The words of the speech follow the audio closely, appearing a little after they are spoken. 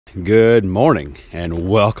Good morning and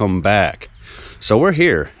welcome back. So we're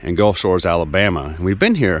here in Gulf Shores, Alabama, and we've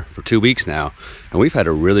been here for 2 weeks now, and we've had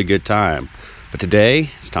a really good time. But today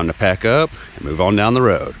it's time to pack up and move on down the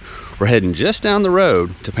road. We're heading just down the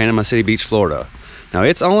road to Panama City Beach, Florida. Now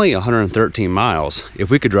it's only 113 miles if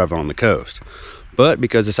we could drive on the coast, but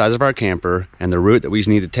because the size of our camper and the route that we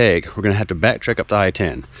need to take, we're gonna have to backtrack up to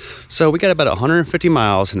I-10. So we got about 150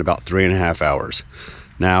 miles in about 3.5 hours.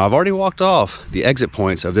 Now, I've already walked off the exit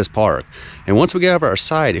points of this park, and once we get over our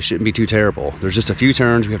side, it shouldn't be too terrible. There's just a few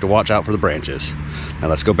turns, we have to watch out for the branches. Now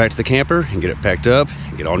let's go back to the camper and get it packed up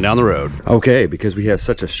and get on down the road. Okay, because we have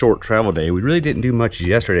such a short travel day, we really didn't do much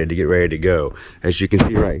yesterday to get ready to go. As you can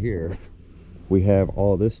see right here, we have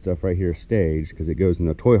all this stuff right here staged because it goes in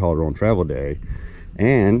the toy hauler on travel day.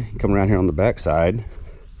 And coming around here on the back side,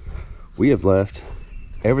 we have left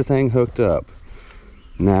everything hooked up.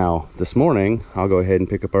 Now this morning I'll go ahead and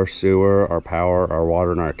pick up our sewer, our power, our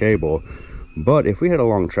water, and our cable. But if we had a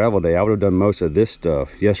long travel day, I would have done most of this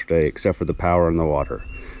stuff yesterday except for the power and the water.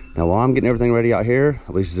 Now while I'm getting everything ready out here,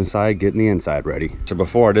 Alicia's inside getting the inside ready. So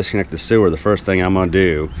before I disconnect the sewer, the first thing I'm gonna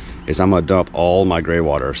do is I'm gonna dump all my gray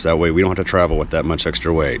water, so that way we don't have to travel with that much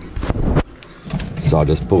extra weight. So I'll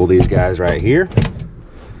just pull these guys right here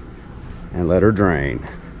and let her drain.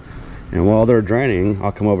 And while they're draining,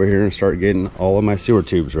 I'll come over here and start getting all of my sewer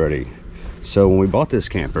tubes ready. So when we bought this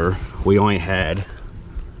camper, we only had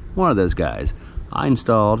one of those guys. I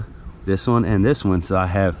installed this one and this one, so I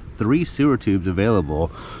have 3 sewer tubes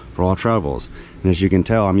available for all travels. And as you can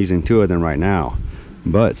tell, I'm using 2 of them right now.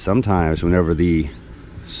 But sometimes whenever the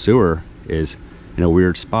sewer is in a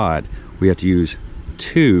weird spot, we have to use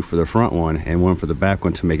 2 for the front one and 1 for the back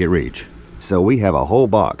one to make it reach. So we have a whole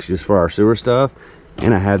box just for our sewer stuff.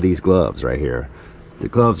 And I have these gloves right here. The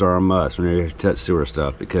gloves are a must when you touch sewer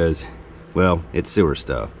stuff because, well, it's sewer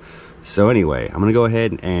stuff. So anyway, I'm gonna go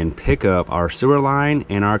ahead and pick up our sewer line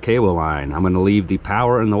and our cable line. I'm gonna leave the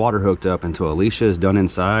power and the water hooked up until Alicia is done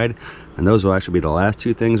inside, and those will actually be the last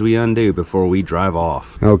 2 things we undo before we drive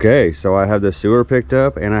off. Okay, so I have the sewer picked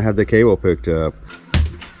up and I have the cable picked up.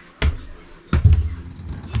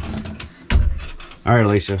 All right,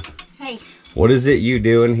 Alicia. Hey. What is it you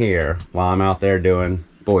doing here while I'm out there doing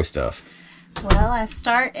boy stuff? Well, I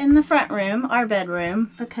start in the front room, our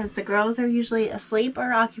bedroom, because the girls are usually asleep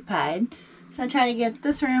or occupied. So I try to get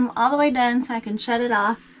this room all the way done so I can shut it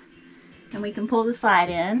off and we can pull the slide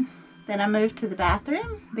in. Then I move to the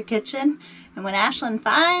bathroom, the kitchen, and when Ashlyn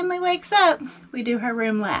finally wakes up, we do her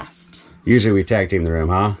room last. Usually we tag team the room,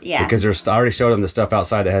 huh? Yeah. Because I already showed them the stuff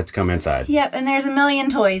outside that has to come inside. Yep, and there's a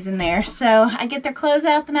million toys in there. So I get their clothes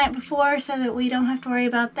out the night before so that we don't have to worry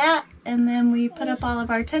about that. And then we put up all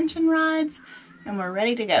of our tension rods and we're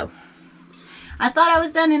ready to go. I thought I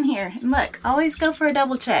was done in here. And look, always go for a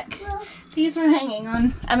double check. These are hanging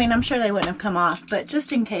on, I mean, I'm sure they wouldn't have come off, but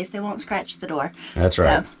just in case, they won't scratch the door. That's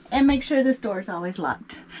right. So, and make sure this door is always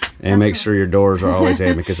locked. And make sure your doors are always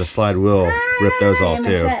in because the slide will rip those off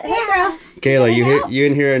too. Hey girl. Kayla, you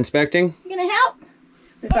in here inspecting? You gonna help?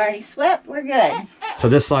 We've already swept, we're good. So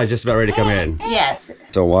this slide's just about ready to come in? Yes.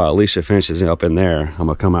 So while Alicia finishes up in there, I'm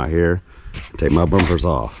gonna come out here and take my bumpers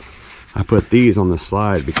off. I put these on the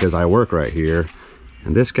slide because I work right here.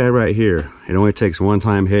 And this guy right here, it only takes one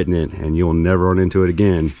time hitting it and you'll never run into it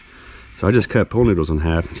again. So I just cut pool noodles in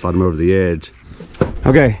half and slide them over the edge.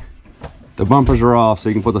 Okay, the bumpers are off so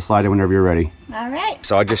you can put the slide in whenever you're ready. All right.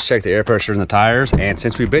 So I just checked the air pressure in the tires, and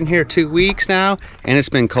since we've been here 2 weeks now and it's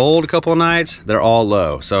been cold a couple of nights, they're all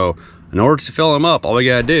low. So in order to fill them up, all we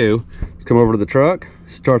gotta do is come over to the truck,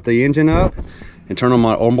 start the engine up, and turn on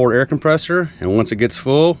my onboard air compressor, and once it gets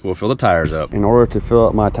full, we'll fill the tires up. In order to fill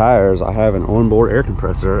up my tires, I have an onboard air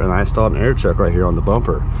compressor and I installed an air chuck right here on the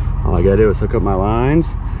bumper. All I gotta do is hook up my lines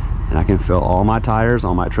and I can fill all my tires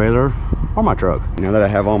on my trailer or my truck. Now that I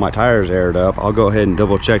have all my tires aired up, I'll go ahead and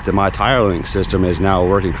double check that my tire link system is now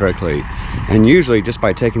working correctly. And usually just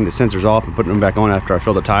by taking the sensors off and putting them back on after I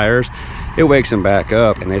fill the tires, it wakes them back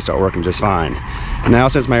up and they start working just fine. Now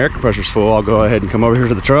since my air compressor's full, I'll go ahead and come over here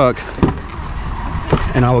to the truck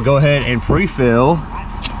and I will go ahead and pre-fill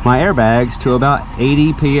my airbags to about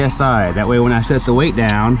 80 psi. That way when I set the weight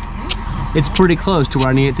down, it's pretty close to where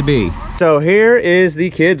I need it to be. So here is the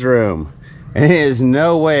kids' room. And it is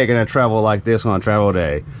no way gonna travel like this on a travel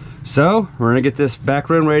day. So we're gonna get this back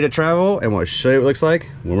room ready to travel and we'll show you what it looks like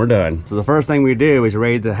when we're done. So the first thing we do is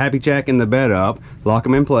raise the happy jack and the bed up, lock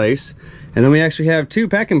them in place. And then we actually have 2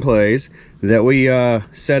 pack and plays that we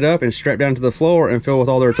set up and strap down to the floor and fill with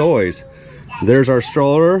all their toys. There's our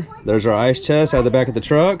stroller, there's our ice chest out of the back of the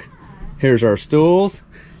truck, here's our stools,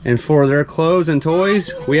 and for their clothes and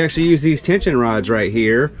toys, we actually use these tension rods right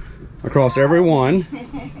here across every one,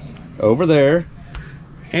 over there,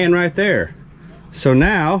 and right there. So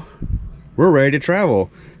now we're ready to travel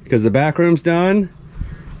because the back room's done.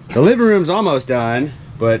 The living room's almost done,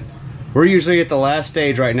 but we're usually at the last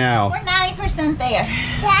stage right now. We're 90% there.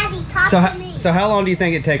 Daddy, talk to me. So how long do you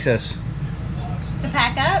think it takes us To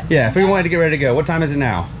pack up? Yeah, if we wanted to get ready to go. What time is it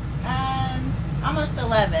now? Almost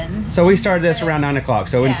 11. So we started this around 9 o'clock.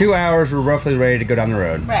 So in 2 hours, we're roughly ready to go down the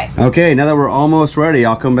road. Right. Okay, now that we're almost ready,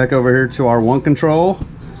 I'll come back over here to our one control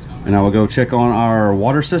and I will go check on our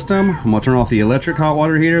water system. I'm gonna turn off the electric hot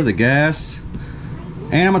water heater, the gas,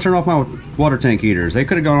 and I'm gonna turn off my water tank heaters. They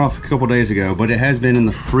could have gone off a couple days ago, but it has been in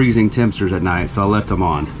the freezing temperatures at night, so I left them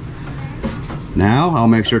on. Now I'll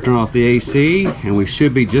make sure to turn off the AC and we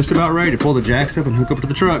should be just about ready to pull the jacks up and hook up to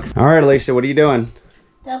the truck. All right, Alicia, what are you doing?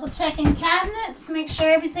 Double checking cabinets, make sure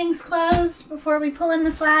everything's closed before we pull in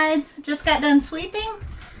the slides. Just got done sweeping.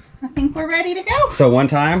 I think we're ready to go. So one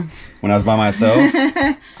time when I was by myself,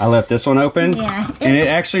 I left this one open, and it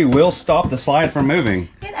actually will stop the slide from moving.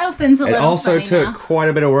 It opens a little. It also took now. quite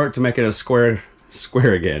a bit of work to make it a square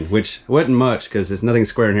again, which wasn't much because there's nothing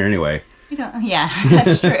square in here anyway. Yeah,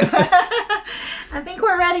 that's true. I think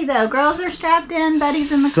we're ready though. Girls are strapped in,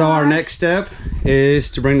 Buddy's in the car. So our next step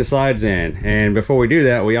is to bring the slides in. And before we do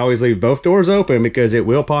that, we always leave both doors open because it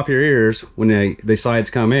will pop your ears when the slides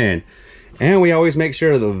come in. And we always make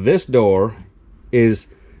sure that this door is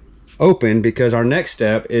open because our next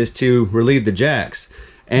step is to relieve the jacks.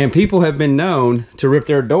 And people have been known to rip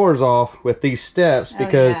their doors off with these steps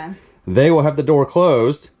because they will have the door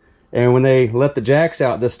closed. And when they let the jacks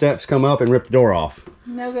out, the steps come up and rip the door off.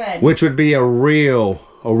 No good. Which would be a real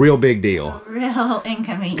big deal. A real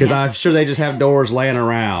inconvenience. Because I'm sure they just have doors laying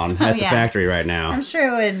around at the factory right now. I'm sure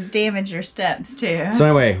it would damage your steps too. So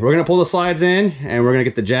anyway, we're going to pull the slides in and we're going to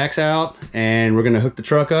get the jacks out and we're going to hook the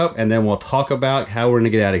truck up and then we'll talk about how we're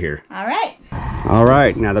going to get out of here. All right. All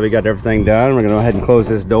right, now that we got everything done, we're going to go ahead and close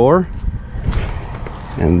this door.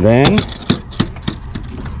 And then,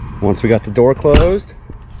 once we got the door closed,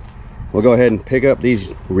 we'll go ahead and pick up these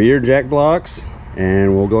rear jack blocks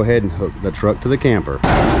and we'll go ahead and hook the truck to the camper.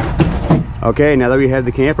 Okay, now that we have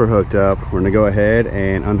the camper hooked up, we're gonna go ahead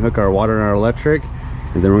and unhook our water and our electric,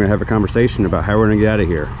 and then we're gonna have a conversation about how we're gonna get out of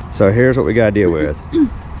here. So here's what we gotta deal with.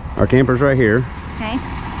 Our camper's right here. Okay.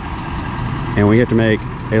 And we have to make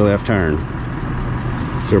a left turn.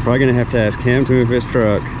 So we're probably gonna have to ask him to move his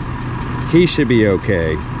truck. He should be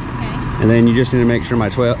okay. And then you just need to make sure my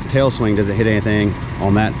tail swing doesn't hit anything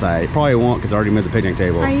on that side. It probably won't because I already moved the picnic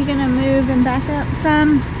table. Are you gonna move and back up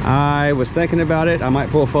some? I was thinking about it. I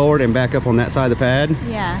might pull forward and back up on that side of the pad.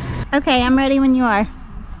 Yeah. Okay, I'm ready when you are.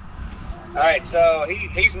 All right, so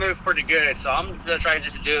he's moved pretty good. So I'm gonna try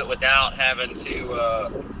just to do it without having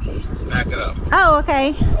to back up. Oh,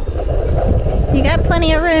 okay. You got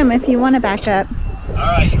plenty of room if you want to back up. All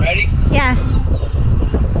right, you ready? Yeah.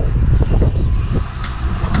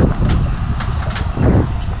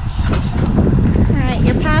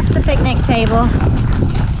 You're past the picnic table.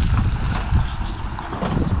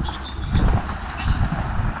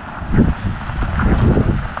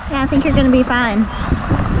 Yeah, I think you're gonna be fine.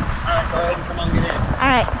 Alright, go ahead and come on, get in.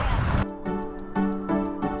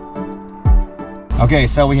 Alright. Okay,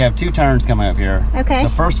 so we have two turns coming up here. Okay. The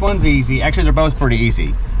first one's easy. Actually, they're both pretty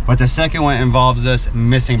easy. But the second one involves us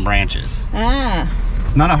missing branches. Ah.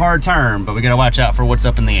 It's not a hard turn, but we gotta watch out for what's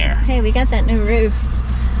up in the air. Hey, we got that new roof.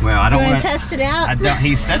 Well, I don't want want to test it out.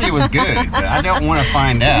 He said it was good, but I don't want to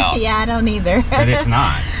find out. Yeah, I don't either. That it's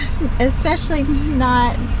not. Especially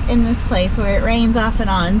not in this place where it rains off and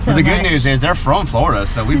on so But the much. good news is they're from Florida,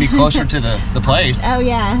 so we'd be closer to the place. Oh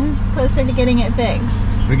yeah, closer to getting it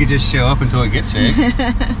fixed. We could just show up until it gets fixed.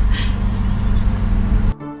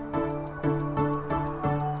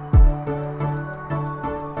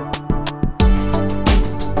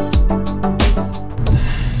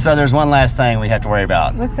 So there's one last thing we have to worry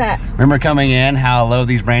about. What's that? Remember coming in how low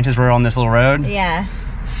these branches were on this little road? Yeah.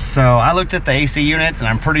 So I looked at the AC units and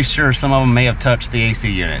I'm pretty sure some of them may have touched the AC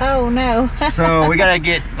units. Oh no. So we gotta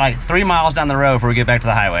get like 3 miles down the road before we get back to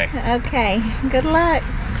the highway. Okay, good luck.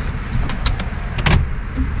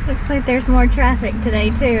 Looks like there's more traffic today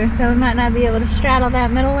too, so we might not be able to straddle that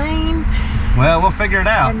middle lane. Well, we'll figure it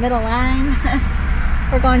out. Or middle line.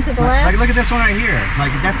 We're going to the left. Like, look at this one right here.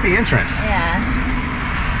 Like, that's the entrance. Yeah.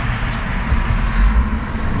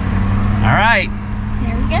 All right.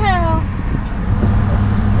 Here we go.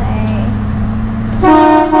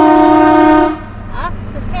 Off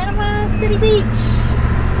to Panama City Beach.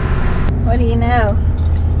 What do you know?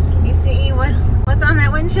 Can you see what's on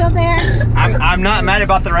that windshield there? I'm not mad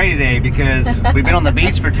about the rain today because we've been on the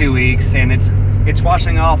beach for 2 weeks and it's It's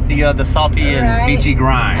washing off the salty and beachy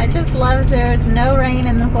grime. I just love there's no rain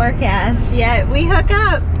in the forecast yet. We hook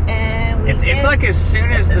up and it's like as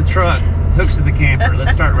soon as the truck hooks to the camper,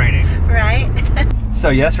 let's start raining. Right. So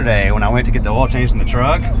yesterday when I went to get the oil changed in the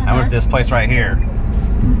truck, I went to this place right here.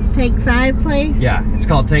 It's Take 5 place? Yeah, it's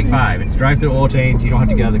called Take 5. It's drive-through oil change. You don't have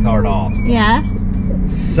to get out of the car at all. Yeah.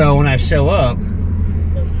 So when I show up,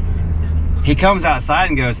 he comes outside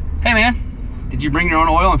and goes, "Hey man, did you bring your own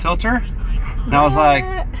oil and filter?" And I was like,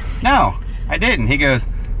 "No, I didn't." He goes,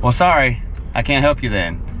 "Well, sorry, I can't help you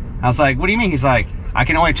then." I was like, "What do you mean?" He's like, "I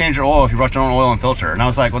can only change your oil if you brought your own oil and filter." And I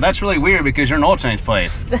was like, "Well, that's really weird because you're an oil change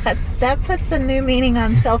place." That puts a new meaning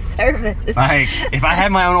on self-service. Like, if I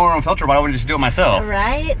had my own oil and filter, why wouldn't I just do it myself?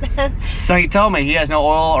 Right? So he told me he has no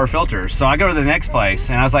oil or filters. So I go to the next place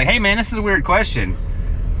and I was like, "Hey man, this is a weird question,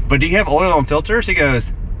 but do you have oil and filters?" He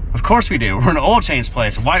goes, "Of course we do. We're an oil change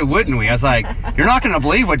place. Why wouldn't we?" I was like, "You're not gonna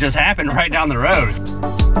believe what just happened right down the road."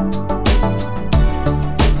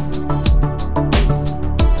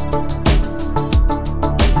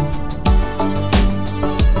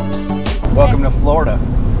 Welcome to Florida.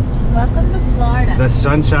 Welcome to Florida. The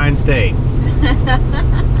Sunshine State.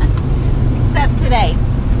 Except today.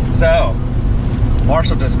 So,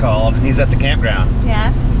 Marshall just called and he's at the campground.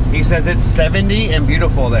 Yeah. He says it's 70 and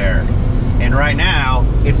beautiful there. And right now,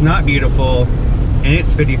 it's not beautiful and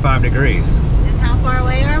it's 55 degrees. And how far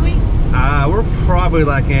away are we? We're probably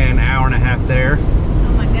like an hour and a half there.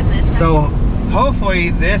 Oh my goodness. So hopefully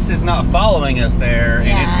this is not following us there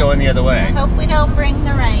and it's going the other way. I hope we don't bring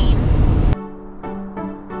the rain.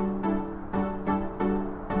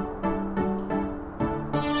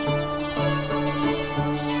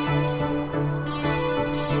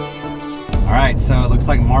 Alright, so it looks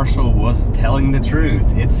like Marshall was telling the truth.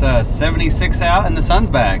 It's 76 out and the sun's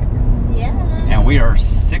back. Yeah. And we are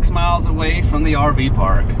 6 miles away from the RV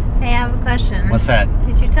park. Hey, I have a question. What's that?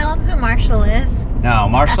 Did you tell him who Marshall is? No,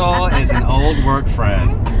 Marshall is an old work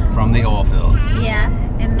friend from the oil field. Yeah,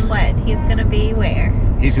 and what? He's gonna be where?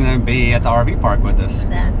 He's gonna be at the RV park with us.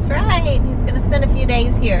 That's right. He's gonna spend a few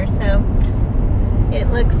days here, so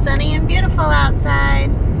it looks sunny and beautiful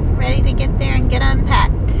outside. Ready to get there and get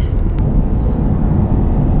unpacked.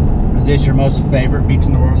 Is this your most favorite beach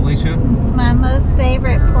in the world, Alicia? It's my most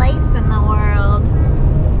favorite place in the world.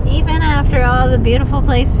 Even after all the beautiful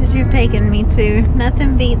places you've taken me to,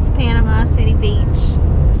 nothing beats Panama City Beach.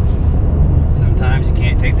 Sometimes you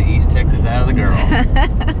can't take the East Texas out of the girl.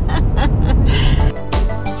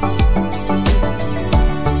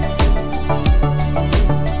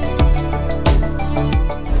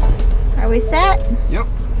 Are we set? Yep.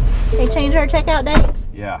 They changed our checkout date?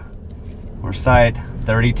 Yeah. We're site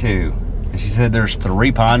 32. And she said there's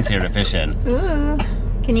 3 ponds here to fish in. Ooh.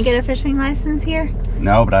 Can you get a fishing license here?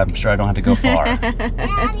 No, but I'm sure I don't have to go far.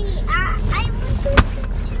 Daddy, I want to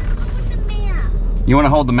hold the map. You want to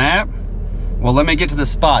hold the map? Well, let me get to the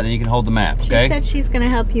spot, then you can hold the map, okay? She said she's going to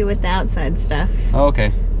help you with the outside stuff. Oh,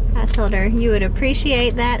 okay. I told her you would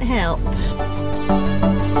appreciate that help.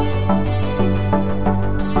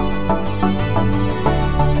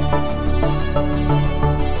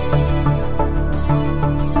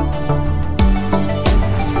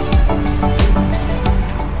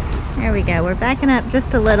 There we go. We're backing up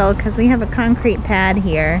just a little because we have a concrete pad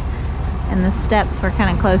here and the steps were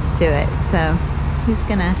kind of close to it. So he's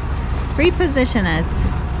going to reposition us.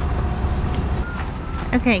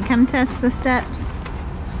 Okay, come test the steps.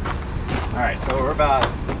 Alright, so we're about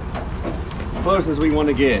as close as we want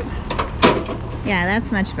to get. Yeah,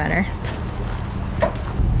 that's much better.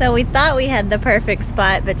 So we thought we had the perfect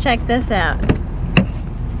spot, but check this out.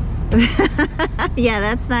 Yeah,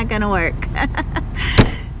 that's not gonna work.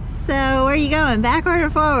 So where are you going, backward or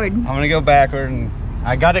forward? I'm gonna go backward, and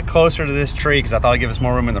I got it closer to this tree because I thought it'd give us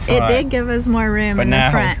more room in the front. It did give us more room but in the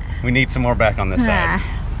front. But now we need some more back on this side.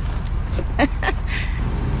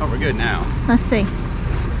 Oh, we're good now. Let's see.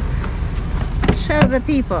 Show the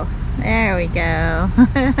people. There we go.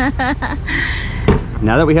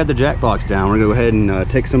 Now that we have the jack box down, we're gonna go ahead and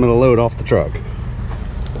take some of the load off the truck.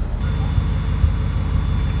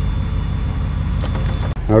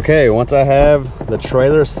 Okay, once I have the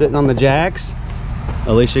trailer sitting on the jacks,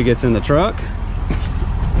 Alicia gets in the truck.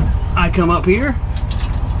 I come up here,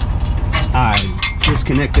 I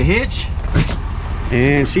disconnect the hitch,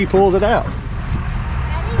 and she pulls it out.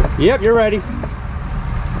 Ready? Yep, you're ready.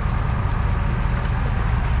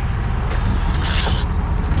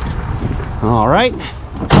 All right.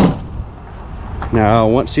 Now,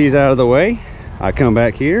 once she's out of the way, I come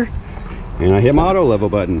back here and I hit my auto level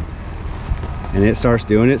button and it starts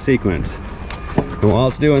doing its sequence. And while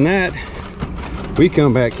it's doing that, we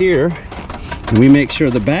come back here and we make sure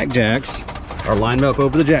the back jacks or line them up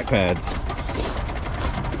over the jack pads.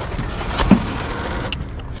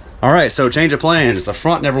 All right, so change of plans. The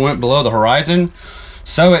front never went below the horizon,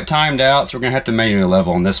 so it timed out, so we're gonna have to manually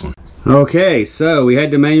level on this one. Okay, so we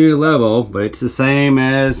had to manually level, but it's the same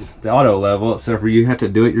as the auto level, except for you have to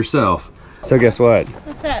do it yourself. So guess what?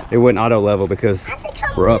 What's up? It wouldn't auto level because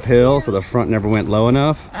we're uphill, so the front never went low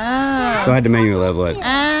enough. Oh. So I had to manually level it.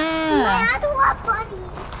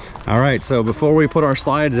 All right, so before we put our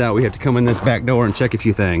slides out, we have to come in this back door and check a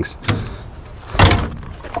few things.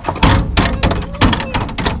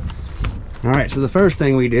 All right, so the first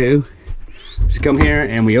thing we do is come here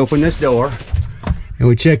and we open this door and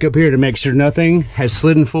we check up here to make sure nothing has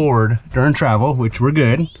slidden forward during travel, which we're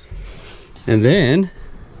good. And then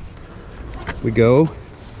we go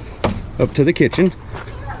up to the kitchen.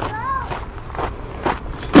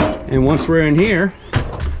 And once we're in here,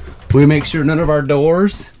 we make sure none of our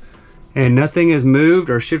doors and nothing is moved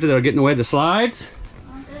or shifted that'll get in the way of the slides.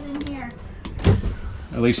 All good in here.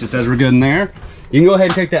 Alicia says we're good in there. You can go ahead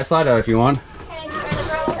and take that slide out if you want. Okay, you ready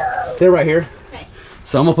to roll? They're right here. Okay.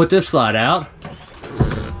 So I'm gonna put this slide out.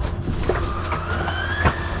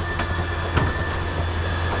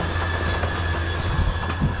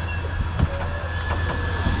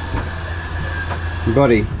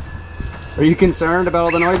 Buddy, are you concerned about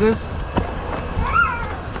all the noises?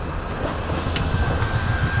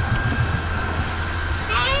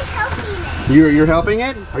 You're helping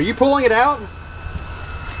it? Are you pulling it out?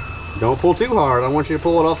 Don't pull too hard. I want you to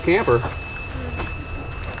pull it off camper.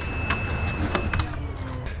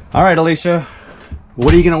 All right, Alicia,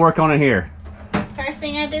 what are you gonna work on in here? First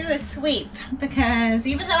thing I do is sweep, because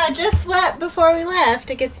even though I just swept before we left,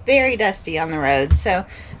 it gets very dusty on the road. So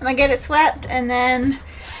I'm gonna get it swept, and then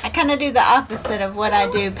I kind of do the opposite of what I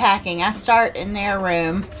do packing. I start in their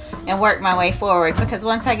room and work my way forward, because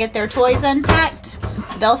once I get their toys unpacked,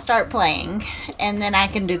 they'll start playing, and then I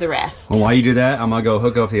can do the rest. Well, while you do that, I'm gonna go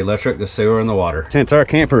hook up the electric, the sewer, and the water. Since our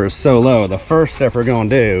camper is so low, the first step we're gonna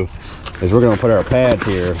do is we're gonna put our pads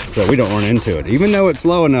here so we don't run into it. Even though it's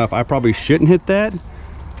low enough, I probably shouldn't hit that.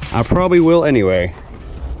 I probably will anyway.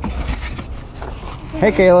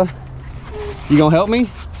 Hey, Kayla. You gonna help me?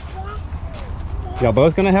 Y'all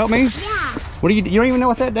both gonna help me? Yeah. What do you don't even know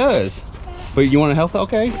what that does. But you wanna help?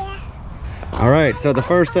 Okay. Yeah. All right, so the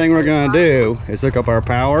first thing we're gonna do is hook up our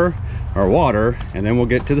power, our water, and then we'll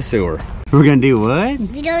get to the sewer. We're gonna do what?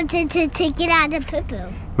 We don't need to take it out of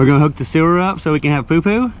poo-poo. We're gonna hook the sewer up so we can have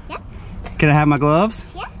poo-poo? Yeah. Can I have my gloves?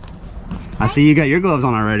 Yeah. I see you got your gloves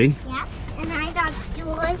on already. Yeah. And I got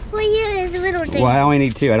yours for you as a little thing. Well, I only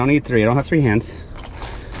need 2. I don't need 3. I don't have 3 hands.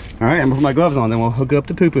 All right, I'm gonna put my gloves on, then we'll hook up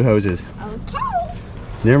the poo-poo hoses. Okay.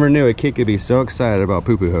 Never knew a kid could be so excited about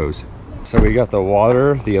poo-poo hose. So we got the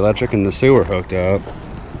water, the electric, and the sewer hooked up.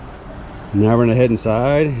 Now we're gonna head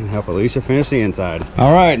inside and help Alicia finish the inside.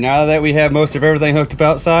 All right, now that we have most of everything hooked up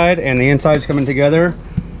outside and the inside's coming together,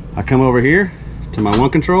 I come over here to my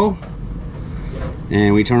one control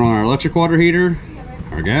and we turn on our electric water heater,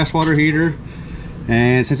 our gas water heater,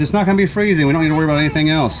 and since it's not gonna be freezing, we don't need to worry about anything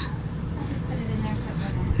else.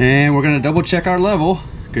 And we're gonna double check our level,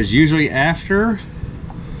 because usually after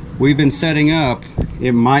we've been setting up,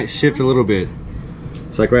 it might shift a little bit.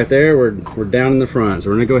 It's like right there, we're down in the front. So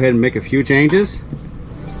we're gonna go ahead and make a few changes.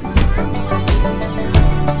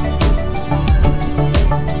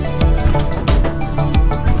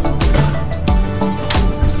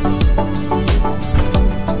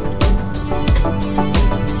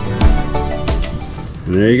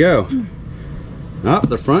 And there you go. Up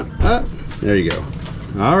the front, up. There you go.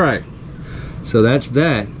 All right. So that's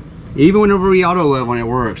that. Even whenever we auto level, it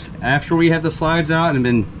works. After we have the slides out and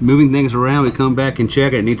been moving things around, we come back and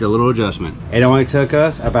check it. It needs a little adjustment. It only took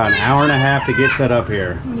us about an hour and a half to get set up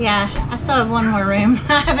here. Yeah, I still have one more room.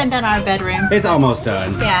 I haven't done our bedroom. It's almost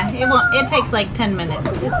done. Yeah, it takes like 10 minutes.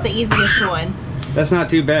 It's the easiest one. That's not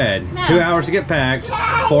too bad. No. 2 hours to get packed,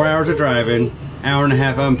 4 hours of driving, hour and a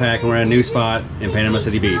half unpacking. We're at a new spot in Panama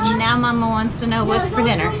City Beach. Now Mama wants to know what's for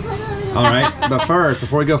dinner. All right, but first,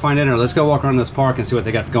 before we go find dinner, let's go walk around this park and see what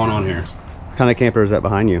they got going on here. What kind of camper is that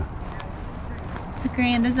behind you? It's a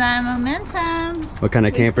Grand Design Momentum. What kind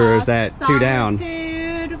of camper is that? 2 down. Solitude.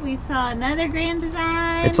 We saw another Grand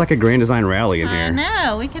Design. It's like a Grand Design rally in here. I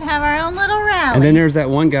know. We could have our own little rally. And then there's that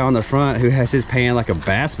one guy on the front who has his pan like a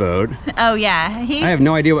bass boat. Oh yeah. I have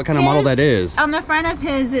no idea what kind of model that is. On the front of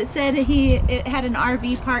his, it said it had an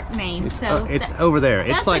RV park name. So it's over there.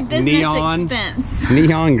 It's like a business neon, expense.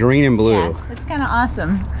 neon green and blue. Yeah, it's kind of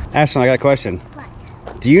awesome. Ashton, I got a question.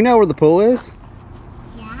 What? Do you know where the pool is?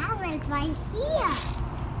 Yeah, but it's right here.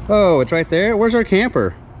 Oh, it's right there. Where's our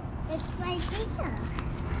camper? It's right here.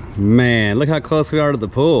 Man, look how close we are to the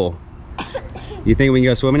pool. You think we can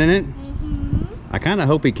go swimming in it? Mm-hmm. I kind of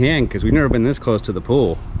hope we can, because we've never been this close to the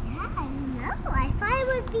pool. Yeah, I know. I thought it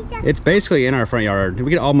would be just... It's basically in our front yard. We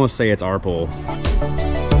could almost say it's our pool.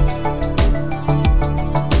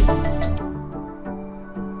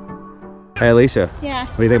 Hey Alicia, Yeah.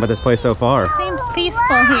 what do you think about this place so far? Seems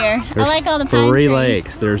peaceful here. There's I like all the pine three trees.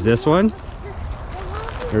 lakes. There's this one.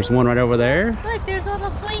 There's one right over there. Look, there's a little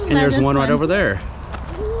swing. And there's one right over there.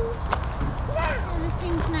 Oh, this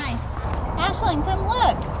seems nice. Ashlyn, come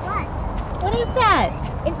look. What? What is that?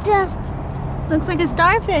 It's a... Looks like a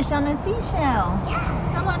starfish on a seashell.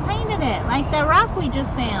 Yeah. Someone painted it, like the rock we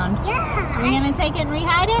just found. Yeah. Are we gonna take it and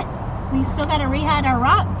rehide it? We still gotta rehide our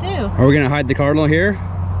rock too. Are we gonna hide the cardinal here?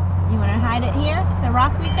 You wanna hide it here? The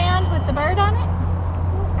rock we found with the bird on it?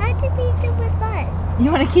 I think we do with us. You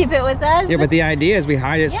wanna keep it with us? Yeah, but the idea is we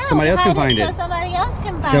hide it so somebody else can find it. So somebody else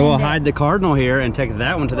can find it. So we'll hide the cardinal here and take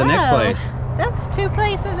that one to the next Whoa. place. That's 2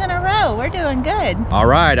 places in a row. We're doing good. All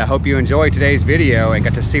right, I hope you enjoyed today's video and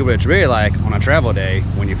got to see what it's really like on a travel day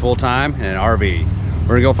when you're full-time in an RV. We're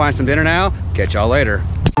gonna go find some dinner now. Catch y'all later.